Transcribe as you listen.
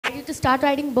you to start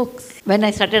writing books? When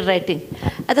I started writing,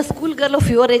 as a schoolgirl of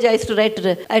your age, I used to write,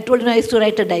 I told you I used to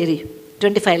write a diary,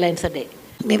 25 lines a day.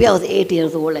 Maybe I was 8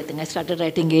 years old, I think. I started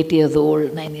writing 8 years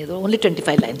old, 9 years old, only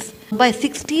 25 lines. By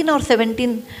 16 or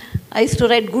 17, I used to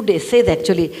write good essays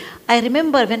actually. I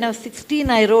remember when I was 16,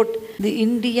 I wrote the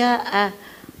India,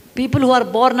 people who are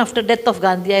born after death of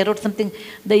Gandhi. I wrote something,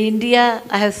 the India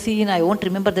I have seen, I won't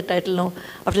remember the title now,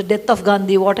 after death of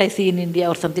Gandhi, what I see in India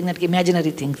or something like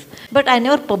imaginary things. But I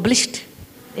never published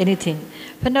anything.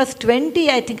 When I was 20,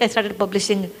 I think I started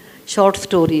publishing short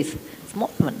stories,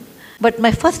 small one. But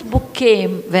my first book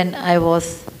came when I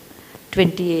was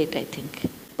 28, I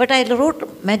think. But I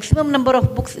wrote maximum number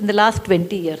of books in the last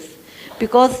 20 years.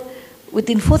 Because with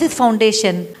Infosys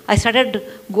Foundation, I started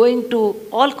going to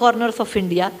all corners of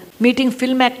India, meeting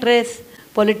film actors,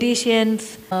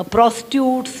 politicians,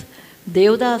 prostitutes,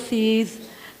 Devdasis,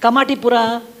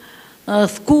 Kamatipura,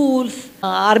 schools,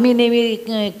 Army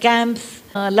Navy camps,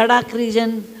 Ladakh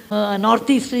region,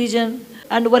 Northeast region,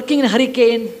 and working in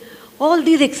hurricane. All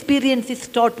these experiences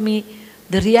taught me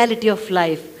the reality of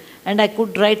life, and I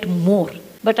could write more.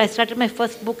 But I started my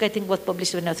first book, I think, was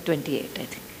published when I was 28, I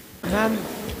think.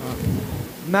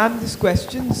 Ma'am, this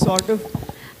question sort of...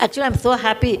 Actually, I'm so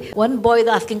happy. One boy is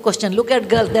asking question. Look at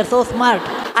girls, they're so smart.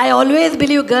 I always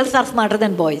believe girls are smarter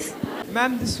than boys.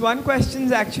 Ma'am, this one question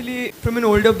is actually from an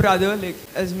older brother, like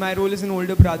as my role is an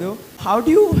older brother. How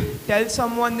do you tell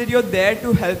someone that you're there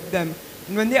to help them?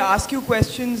 And when they ask you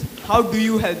questions, how do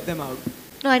you help them out?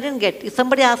 No, I didn't get. If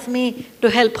somebody asks me to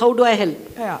help, how do I help?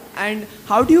 Yeah, and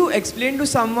how do you explain to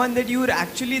someone that you're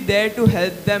actually there to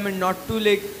help them and not to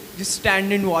like just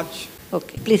stand and watch?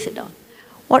 Okay, please sit down.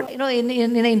 What, in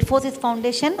Infosys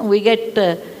Foundation, we get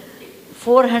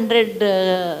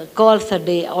 400 calls a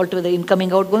day altogether,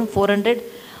 incoming, outgoing, 400,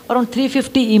 around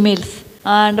 350 emails,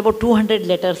 and about 200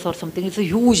 letters or something. It's a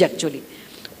huge actually.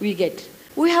 We get.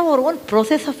 We have our own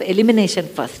process of elimination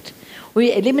first.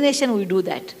 We do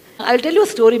that. I will tell you a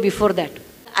story before that.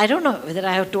 I don't know whether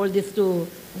I have told this to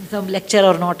some lecture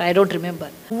or not, I don't remember.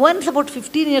 Once about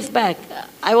 15 years back,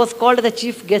 I was called as a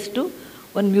chief guest to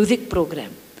one music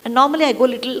program. And normally I go a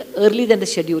little early than the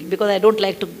schedule because I don't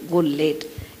like to go late.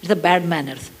 It's a bad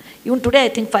manners. Even today I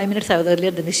think 5 minutes I was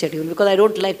earlier than the schedule because I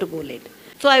don't like to go late.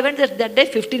 So I went that day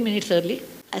 15 minutes early.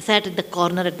 I sat in the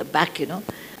corner at the back,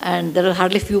 and there were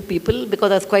hardly few people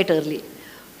because I was quite early.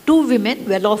 2 women,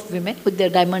 well-off women with their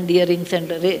diamond earrings and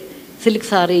silk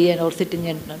sari and or sitting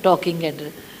and talking,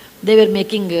 and they were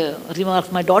making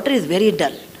remarks. My daughter is very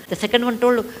dull. The second one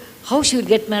told how she will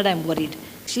get married, I'm worried.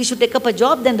 She should take up a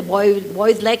job, then the boy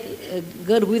is like a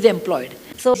girl who is employed.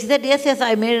 So she said, yes,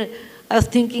 I was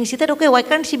thinking, she said, okay, why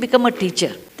can't she become a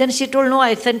teacher? Then she told, no,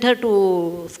 I sent her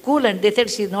to school and they said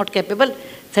she is not capable,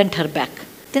 sent her back.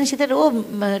 Then she said, tell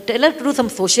her to do some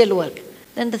social work.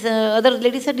 Then the other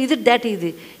lady said, is it that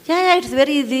easy? Yeah, it's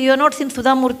very easy. You have not seen Sudha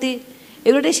Murthy?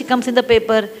 Every day she comes in the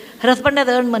paper. Her husband has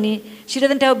earned money. She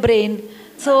doesn't have a brain.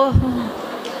 So,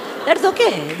 that's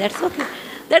okay.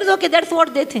 That's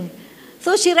what they think.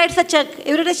 So she writes a check.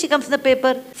 Every day she comes in the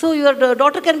paper. So your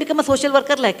daughter can become a social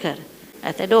worker like her.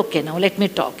 I said, okay, now let me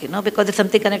talk, because it's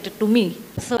something connected to me.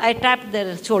 So I tapped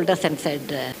their shoulders and said,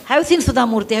 have you seen Sudha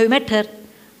Murthy? Have you met her?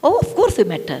 Oh, of course we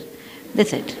met her. They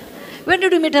said, when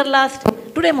did you meet her last?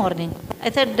 Today morning.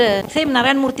 I said, same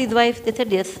Narayana Murthy's wife? They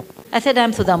said, yes. I said, I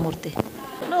am Sudha Murthy.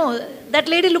 No, that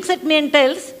lady looks at me and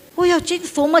tells, oh, you have changed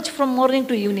so much from morning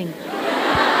to evening.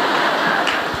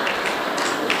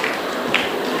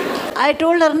 I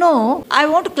told her, no, I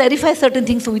want to clarify certain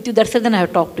things with you. That's the reason I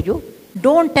have talked to you.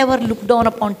 Don't ever look down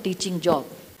upon teaching job.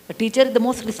 A teacher is the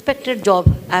most respected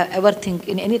job I ever think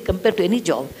compared to any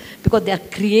job, because they are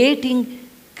creating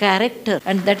character,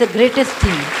 and that's the greatest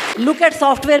thing. Look at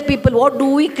software people. What do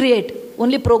we create?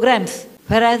 Only programs.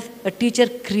 Whereas a teacher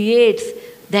creates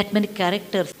that many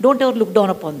characters. Don't ever look down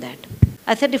upon that.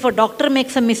 I said, if a doctor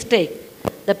makes a mistake,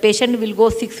 the patient will go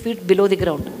 6 feet below the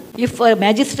ground. If a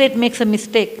magistrate makes a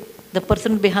mistake, the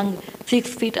person will be hung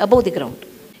 6 feet above the ground.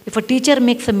 If a teacher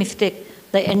makes a mistake,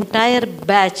 the entire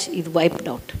batch is wiped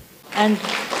out. And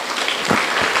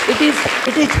it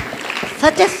is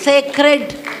such a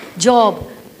sacred job.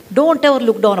 Don't ever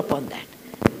look down upon that.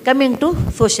 Coming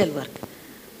to social work.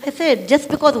 I said, just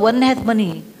because one has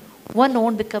money, one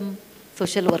won't become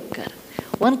social worker.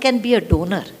 One can be a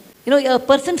donor. A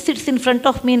person sits in front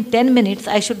of me in 10 minutes,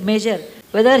 I should measure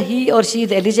whether he or she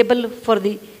is eligible for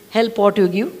the help what you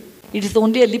give. It is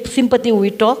only a lip sympathy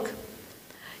we talk.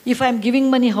 If I am giving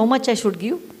money, how much I should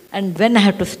give and when I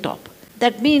have to stop.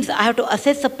 That means I have to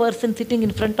assess a person sitting in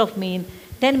front of me in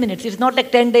 10 minutes. It's not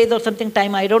like 10 days or something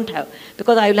time I don't have,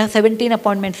 because I will have 17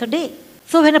 appointments a day.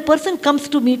 So when a person comes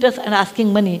to meet us and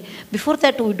asking money, before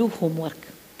that we do homework.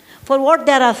 For what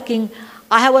they are asking,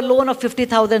 I have a loan of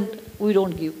 50,000, we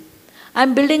don't give.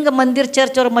 I'm building a mandir,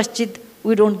 church or a masjid,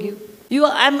 we don't give.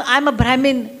 I'm a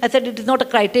Brahmin, I said it is not a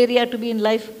criteria to be in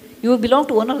life. You belong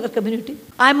to one other community.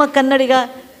 I'm a Kannadiga,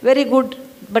 very good,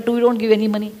 but we don't give any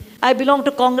money. I belong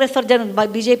to Congress or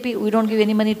BJP, we don't give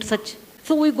any money to such.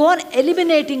 So we go on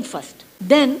eliminating first.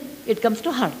 Then it comes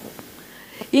to hard work.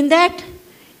 In that,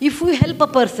 if we help a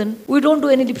person, we don't do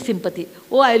any lip sympathy.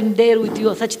 Oh, I'm there with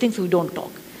you, such things we don't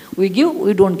talk. We give,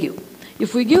 we don't give.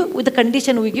 If we give, with the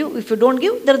condition we give. If you don't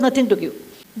give, there is nothing to give.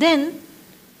 Then,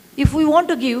 if we want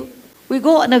to give, we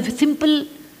go on a simple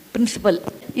principle.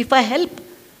 If I help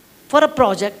for a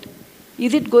project,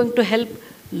 is it going to help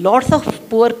lots of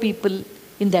poor people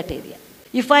in that area?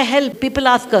 If I help, people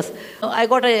ask us, I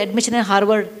got an admission in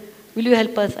Harvard, will you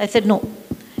help us? I said no.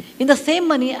 In the same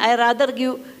money, I rather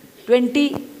give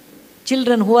 20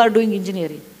 children who are doing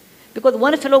engineering. Because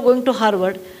one fellow going to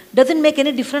Harvard doesn't make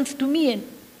any difference to me.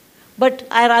 But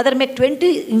I rather make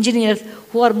 20 engineers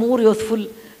who are more useful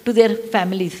to their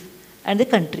families and the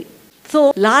country.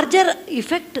 So larger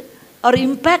effect or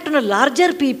impact on a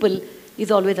larger people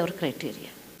is always our criteria.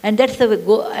 And that's the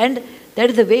way that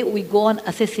is the way we go on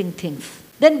assessing things.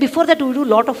 Then before that we do a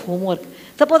lot of homework.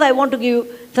 Suppose I want to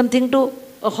give something to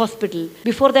a hospital.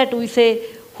 Before that we say,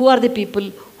 who are the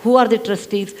people? Who are the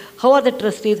trustees? How are the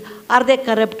trustees? Are they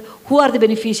corrupt? Who are the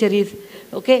beneficiaries?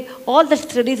 Okay, all the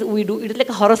studies we do, it is like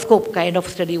a horoscope kind of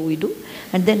study we do,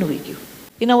 and then we give.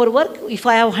 In our work, if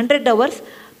I have 100 hours,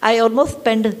 I almost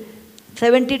spend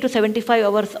 70 to 75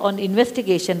 hours on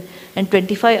investigation and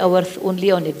 25 hours only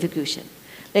on execution.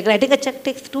 Like writing a check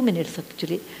takes 2 minutes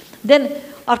actually. Then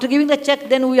after giving the check,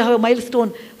 then we have a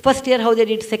milestone. First year how they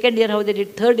did, second year how they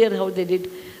did, third year how they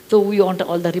did. So we want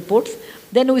all the reports.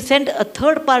 Then we send a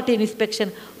third party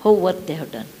inspection how work they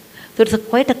have done. So it's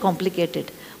quite a complicated,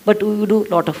 but we do a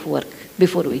lot of work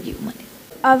before we give money.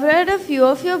 I've read a few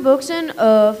of your books and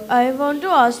I want to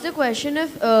ask the question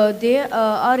if they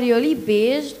are really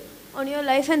based on your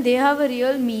life and they have a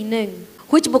real meaning.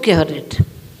 Which book you have read?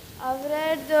 I've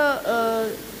read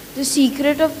the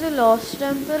Secret of the Lost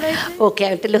Temple, I think.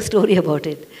 Okay, I'll tell you a story about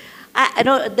it. I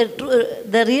know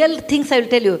the real things I will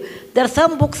tell you. There are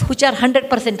some books which are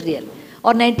 100% real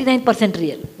or 99%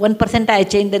 real. 1% I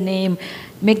change the name,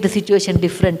 make the situation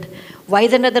different.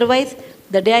 Wise and otherwise,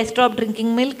 the day I stopped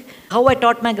drinking milk, how I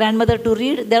taught my grandmother to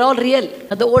read, they're all real.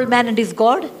 The old man and his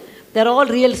God, they're all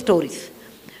real stories.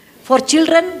 For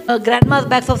children, grandma's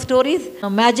bags of stories, a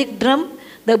magic drum,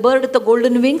 the bird with the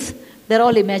golden wings, they're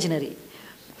all imaginary.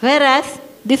 Whereas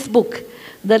this book,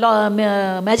 the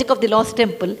Magic of the Lost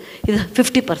Temple, is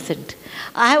 50%.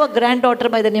 I have a granddaughter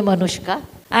by the name Anushka,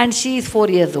 and she is 4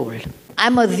 years old.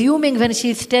 I'm assuming when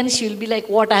she is 10, she will be like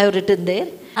what I have written there.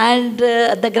 And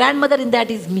the grandmother in that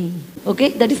is me. Okay,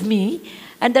 that is me.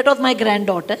 And that was my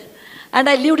granddaughter. And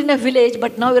I lived in a village,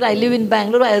 but now I live in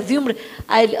Bangalore. I assumed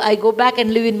I go back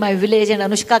and live in my village, and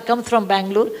Anushka comes from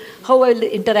Bangalore. How I will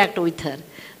interact with her.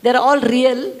 They're all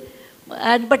real,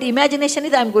 but imagination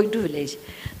is I'm going to village.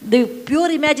 The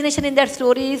pure imagination in that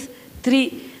story is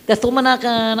 3. The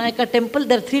Somanaka temple,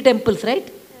 there are 3 temples, right?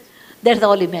 Yes. That's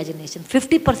all imagination.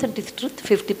 50% is truth,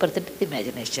 50% is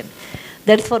imagination.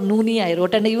 That's for Nooni I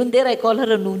wrote, and even there I call her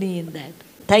a Nooni in that.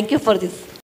 Thank you for this.